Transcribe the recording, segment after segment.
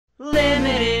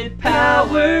unlimited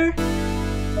power.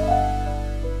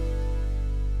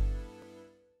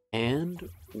 And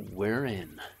we're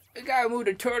in. The guy moved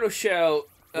a turtle shell.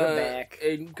 We're back.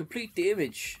 And complete the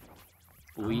image.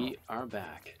 We are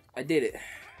back. I did it.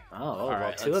 Oh, right,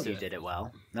 well, two let's of you do it. did it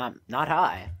well. Not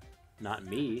high. Not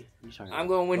me. What are you talking I'm about?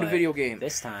 going to win the But video game.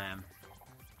 This time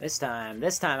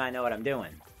I know what I'm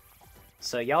doing.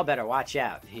 So y'all better watch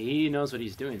out. He knows what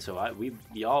he's doing, so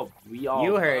we all.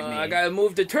 You heard me. I gotta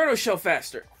move the turtle shell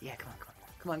faster. Yeah, come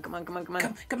on. Come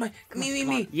on.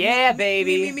 Me. Yeah,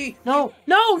 baby. Me. No!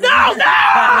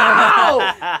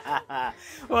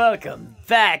 Welcome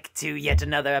back to yet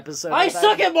another episode. I of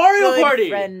suck our at Mario good Party!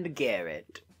 friend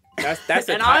Garrett. That's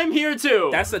the And I'm here too!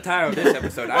 That's the title of this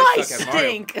episode. I suck at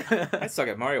Mario. stink. I suck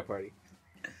at Mario Party.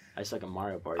 I suck at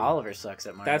Mario Party. Oliver sucks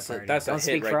at Mario Party. That's a Don't hit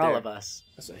speak right for all there. of us.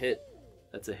 That's a hit.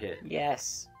 That's a hit.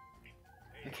 Yes.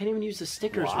 I can't even use the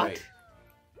stickers What? right.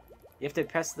 You have to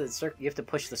press the circle. You have to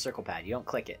push the circle pad. You don't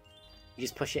click it. You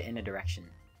just push it in a direction,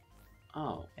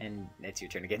 Oh. and it's your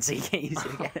turn again, so you can't use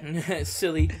it again.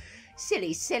 Silly.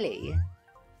 Silly.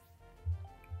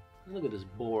 Look at this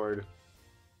board.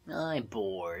 I'm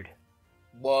bored.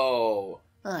 Whoa.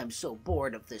 I'm so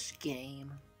bored of this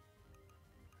game.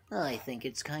 I think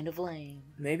it's kind of lame.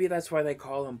 Maybe that's why they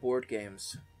call them board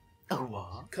games. Oh,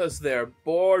 what? Because they're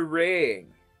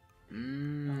boring.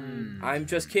 Mmm. I'm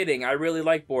just kidding. I really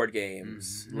like board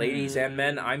games. Ladies and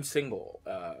men, I'm single.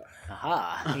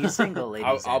 Aha. He's single,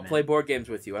 ladies. I'll and play men. board games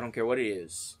with you. I don't care what it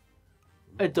is.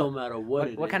 It don't matter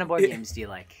What kind of board games do you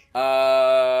like?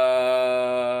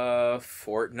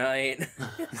 Fortnite.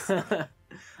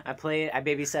 I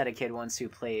babysat a kid once who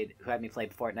had me play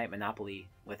Fortnite Monopoly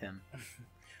with him. I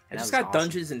And just that was got awesome.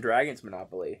 Dungeons and Dragons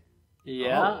Monopoly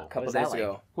Yeah. a couple was that days like?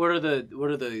 ago. What are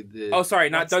the Oh, sorry,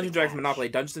 not What's the Dungeons and Dragons catch? Monopoly.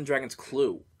 Dungeons and Dragons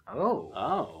Clue. Oh.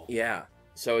 Oh. Yeah.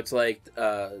 So it's like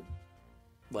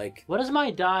What is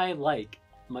my die like?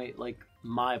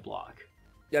 My block.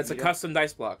 that's a Yeah. custom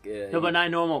dice block. No, but not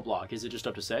normal block. Is it just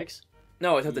up to 6?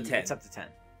 No, it's up to 10. It's up to 10.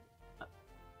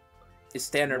 It's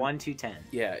standard. 1 to 10.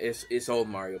 Yeah, it's old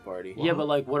Mario Party. Yeah, but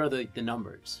what are the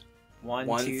numbers? 1,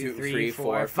 1, 2, 2, 3,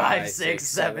 4, 5, 6,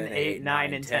 7, 8,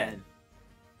 9, and 10.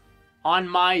 On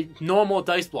my normal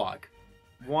dice block.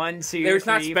 1, 2, There's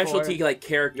 3, not specialty 4. like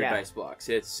character Yeah. dice blocks.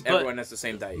 It's But- everyone has the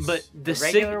same dice. But the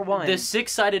regular one the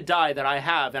 6-sided die that I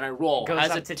have and I roll Goes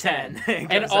has up a to 10. 10.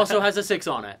 And Goes also up- has a 6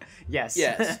 on it. Yes.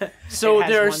 Yes. So It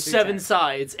has there are 1 through 7 10.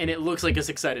 sides and it looks like a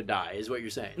 6-sided die, is what you're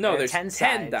saying. no, there are there's 10 10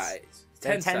 sides. dice.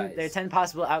 There 10 are sides. there are 10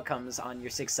 possible outcomes on your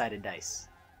 6-sided dice.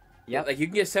 Yep. Like you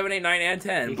can get 7, 8, 9, and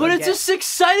 10. You But can it's get- a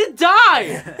 6-sided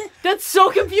die! That's so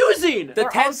confusing! The We're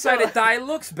 10-sided also- die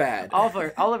looks bad.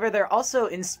 Oliver, they're also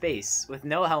in space with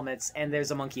no helmets, and there's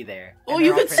a monkey there. Well, And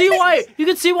you they're all can see why princesses. you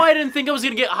can see why I didn't think I was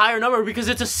gonna get a higher number because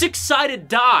it's a 6-sided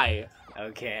die.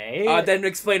 Okay. Then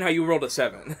explain how you rolled a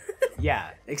 7.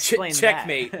 Yeah, explain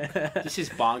checkmate. that. This is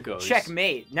bonkos.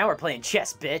 Checkmate. Now we're playing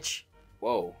chess, bitch.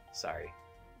 Whoa. Sorry.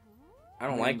 I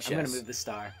don't like chess. I'm gonna move the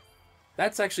star.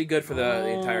 That's actually good for the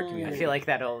entire I community. feel like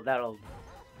that'll.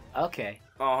 Okay.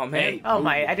 Oh, man. Hey. Oh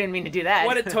my! I didn't mean to do that.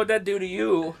 What did Toadette do to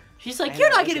you? She's like, I you're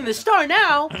know, not it's getting a- the star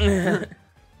now.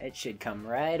 It should come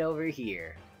right over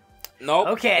here. Nope.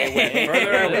 Okay. It went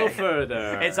further A away. little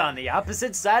further. It's on the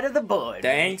opposite side of the board.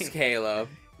 Thanks, Caleb.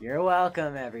 You're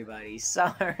welcome, everybody.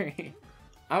 Sorry.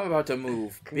 I'm about to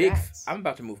move big. Congrats. I'm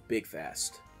about to move big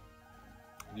fast.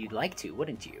 You'd like to,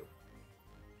 wouldn't you?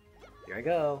 Here I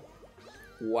go.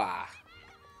 Wow.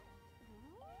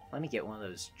 Let me get one of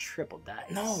those triple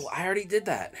dice. No, I already did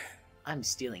that. I'm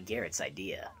stealing Garrett's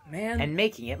idea Man. and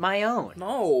making it my own.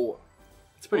 No.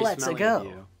 It's pretty Let's smelly go. of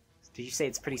you. Did you say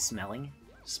it's pretty smelling?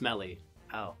 Smelly.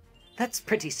 Oh. That's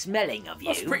pretty smelling of you.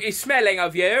 That's pretty smelling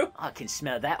of you. I can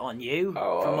smell that on you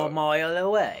Oh. from a mile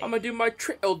away. I'm gonna do my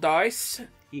triple dice.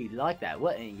 You'd like that,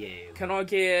 wouldn't you? Can I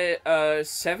get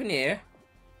 7 here?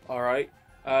 All right.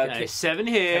 Okay, 7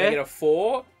 Can I get here. a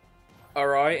 4? All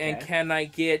right. And Okay. can I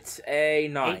get a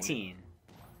 9? 18.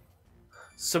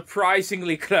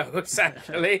 Surprisingly close,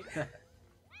 actually.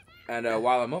 And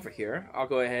while I'm over here, I'll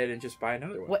go ahead and just buy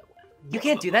another one. What? You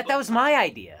can't do that. That was my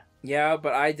idea. Yeah,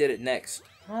 but I did it next.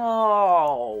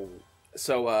 Oh.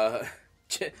 So,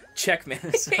 checkmate.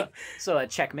 So a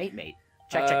checkmate, mate.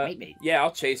 Checkmate, mate. Yeah,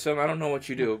 I'll chase him. I don't know what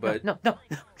you do, but No.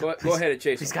 go Please. ahead and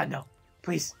chase Please, him. God, no.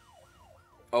 Please.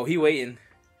 Oh, he waiting.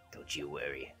 Don't you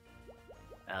worry.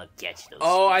 I'll get those.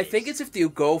 Oh, I speeders. think it's if you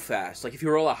go fast. Like if you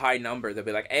roll a high number, they'll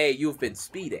be like, "Hey, you've been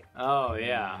speeding." Oh,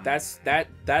 yeah. That's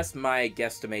my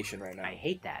guesstimation right now, I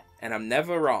hate that. and I'm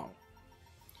never wrong.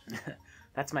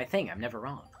 That's my thing. I'm never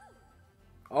wrong.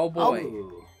 Oh boy.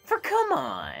 Oh. For come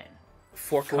on.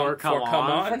 For come For come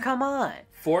on? For come on.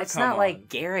 For It's come not on. like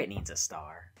Garrett needs a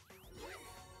star.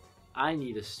 I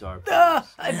need a star, please.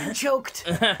 I've been choked.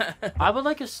 I would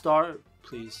like a star,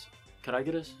 please. Could I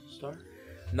get a star?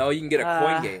 No, you can get a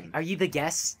coin game. Are you the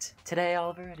guest today,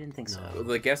 Oliver? I didn't think so. No.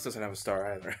 The guest doesn't have a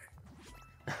star either.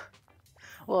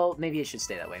 Well, maybe it should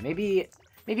stay that way.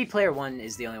 Maybe player 1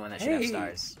 is the only one that should have Hey.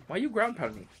 stars. Why you ground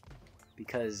pounding me?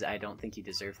 Because I don't think you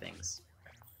deserve things.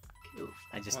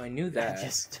 I just... Well, I knew that. I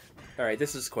just... Alright,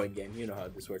 this is coin game. You know how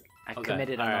this works. I Okay.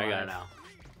 committed on Alright, a I got live. it now.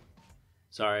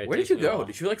 Sorry. it Where did takes you me a go? while.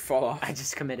 Did you like fall off? I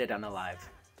just committed on a live.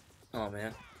 Oh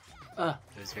man. It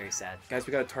was very sad. Guys,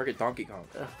 we gotta target Donkey Kong.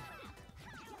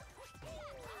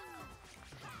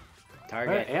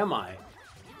 Target. Where am I?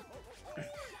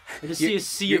 I just see a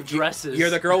sea of dresses. You're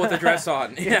the girl with the dress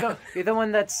on. Yeah. You're the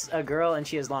one that's a girl and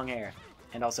she has long hair.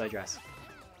 And also a dress.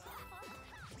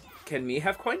 Can me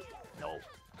have coin? No.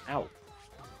 Ow.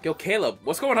 Yo, Caleb,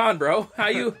 what's going on, bro? How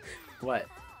you? What?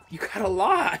 You got a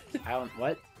lot. I don't...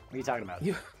 What? What are you talking about?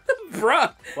 You,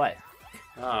 bruh. What?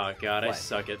 Oh god, I What?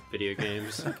 suck at video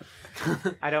games.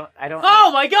 I don't...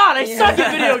 Oh my god, I suck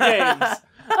at video games!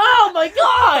 Oh my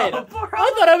god!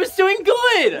 I thought I was doing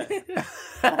good!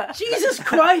 Jesus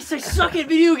Christ, I suck at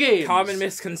video games! Common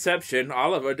misconception.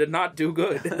 Oliver did not do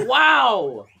good.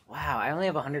 Wow! Wow, I only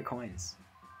have 100 coins.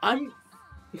 I'm...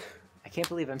 I can't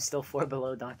believe I'm still 4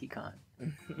 below Donkey Kong.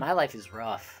 My life is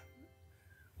rough.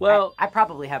 Well, I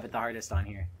probably have it the hardest on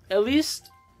here. at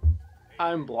least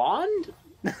I'm blonde?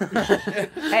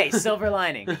 Hey, silver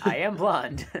lining. I am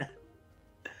blonde.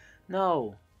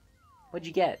 No. What'd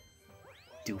you get?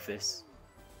 Doofus.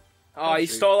 Oh, you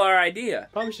stole our idea.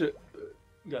 Probably should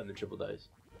have gotten the triple dice.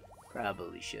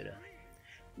 Probably shoulda.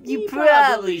 You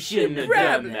probably shouldn't have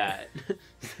Grab done that.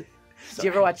 Did you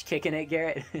ever watch Kickin' It,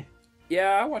 Garrett? Do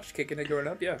Yeah, I watched Kicking It growing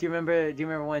up. Yeah. you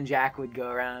remember when Jack would go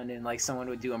around and like someone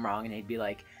would do him wrong and he'd be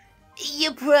like,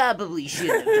 "You probably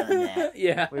shouldn't have done that."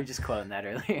 Yeah. We were just quoting that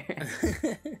earlier.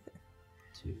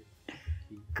 2.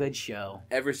 Good show.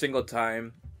 Every single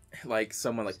time, like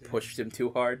someone like pushed him too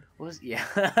hard. What was you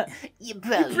You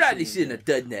probably, probably shouldn't have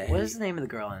done that. What is the name of the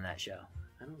girl in that show?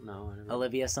 I don't know.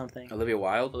 Olivia something? Olivia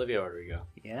Wilde? Olivia Rodrigo.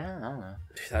 Yeah, I don't know.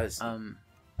 That is. Um,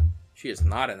 She is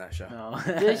not in that show. no.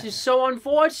 This is so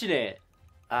unfortunate.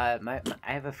 I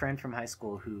have a friend from high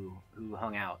school who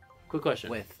hung out Quick question.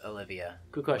 with Olivia.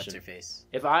 Quick What's question. her face?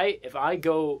 If I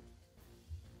go,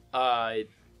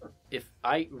 if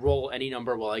I roll any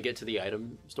number, will I get to the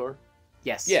item store?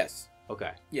 Yes. Yes.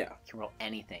 Okay. Yeah. You can roll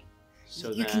anything. So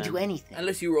you then, can do anything.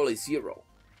 Unless you roll a 0.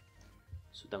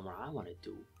 So then, what I want to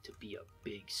do to be a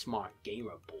big smart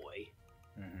gamer boy,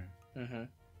 Mm-hmm.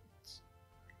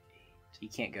 You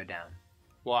can't go down.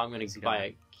 well, I'm gonna So you buy don't- a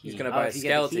key. He's gonna Oh, buy a if you get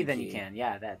the skeleton key, then key. you can.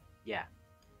 Yeah, that. Yeah.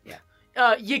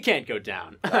 You can't go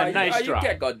down. You Nice try.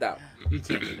 can't go down. You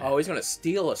can't do that. Oh, he's gonna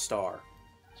steal a star.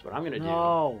 That's what I'm gonna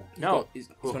No. No. He's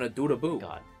gonna do the boo. do.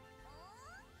 God.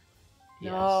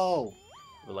 Yes. No.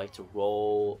 I would like to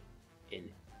roll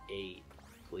an 8,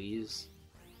 please.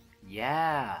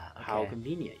 Yeah. How Okay.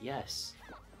 convenient. Yes.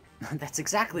 That's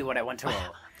exactly what I want to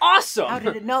roll. Awesome. How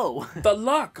did it know? The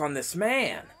luck on this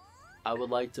man. I would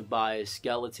like to buy a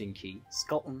skeleton key.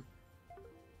 Skelton.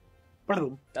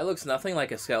 That looks nothing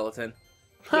like a skeleton.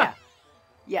 Yeah.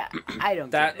 Yeah. I don't.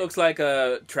 That get looks like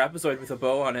a trapezoid with a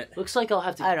bow on it. Looks like I'll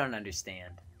have it. to. I don't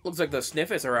understand. Looks like the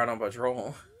Sniffets are out on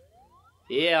patrol.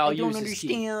 Yeah, I'll I don't use this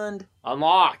key. understand.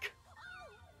 Unlock.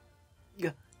 Yeah.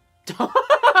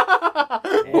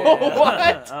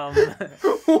 What?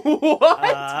 What?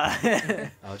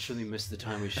 I I truly missed the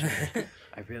time we shared.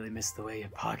 really miss the way your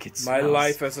pockets. My smells.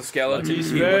 life as a skeleton, Lucky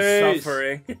he was space.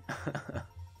 suffering.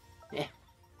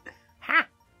 Ha.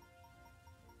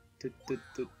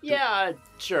 Yeah,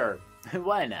 sure.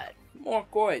 Why not? More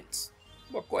coins.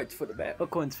 More coins for the man. What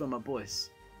coins for my boys?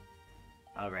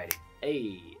 Alrighty.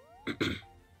 Hey.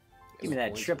 Give me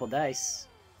that triple dice.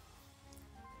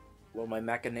 Will my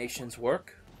machinations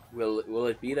work? Will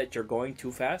it be that you're going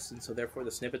too fast, and so therefore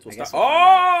the snippets will I stop? guess we'll find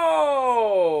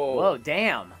Oh! Whoa,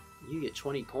 damn. You get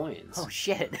 20 coins. Oh,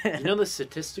 shit. You know the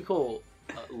statistical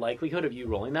likelihood of you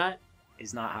rolling that?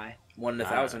 Is not high. 1 in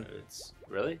 1,000. It's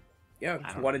really? Yeah,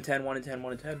 I don't 1 in 10, 1 in 10,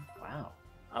 1 in 10. Wow.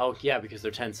 Oh yeah, because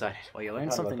they're 10-sided. Well, you learn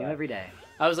Forgot something about new that. every day.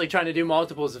 I was like trying to do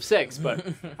multiples of 6, but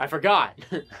I forgot.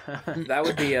 That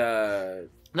would be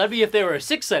That'd be if they were a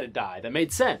 6-sided die. That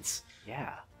made sense.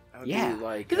 Yeah. that would Yeah. be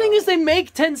like The thing is, they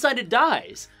make 10-sided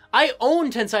dies. I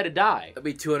own 10-sided die. that'd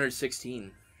be 216.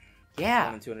 1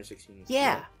 Yeah. in 216.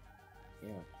 Yeah. Yeah.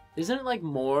 Isn't it like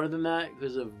more than that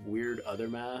because of weird other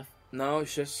math? No,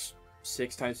 it's just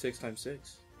 6 times 6 times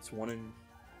 6. It's 1 in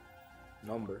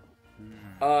number.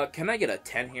 Can I get a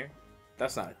 10 here?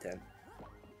 That's not a 10.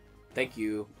 Thank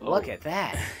you. Look at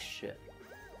that. Shit.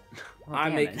 Oh, I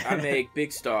damn make it. I make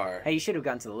big star. Hey, you should have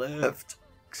gone to the left.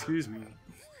 Excuse me.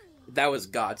 That was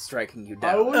God striking you I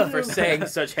down wouldn't for have- saying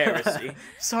such heresy.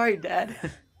 Sorry, Dad.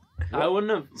 I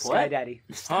wouldn't have. Sky What? Daddy.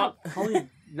 Stop. Holy.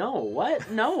 No.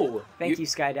 What? No. Thank you,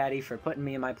 Sky Daddy, for putting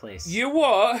me in my place. You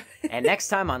what? And next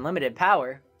time on Limited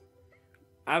Power.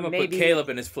 I'm gonna Maybe- put Caleb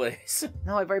in his place.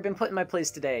 No, I've already been put in my place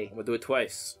today. I'm gonna do it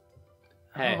twice.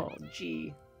 Hey. Oh,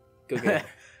 gee. Go get it.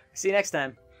 See you next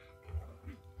time.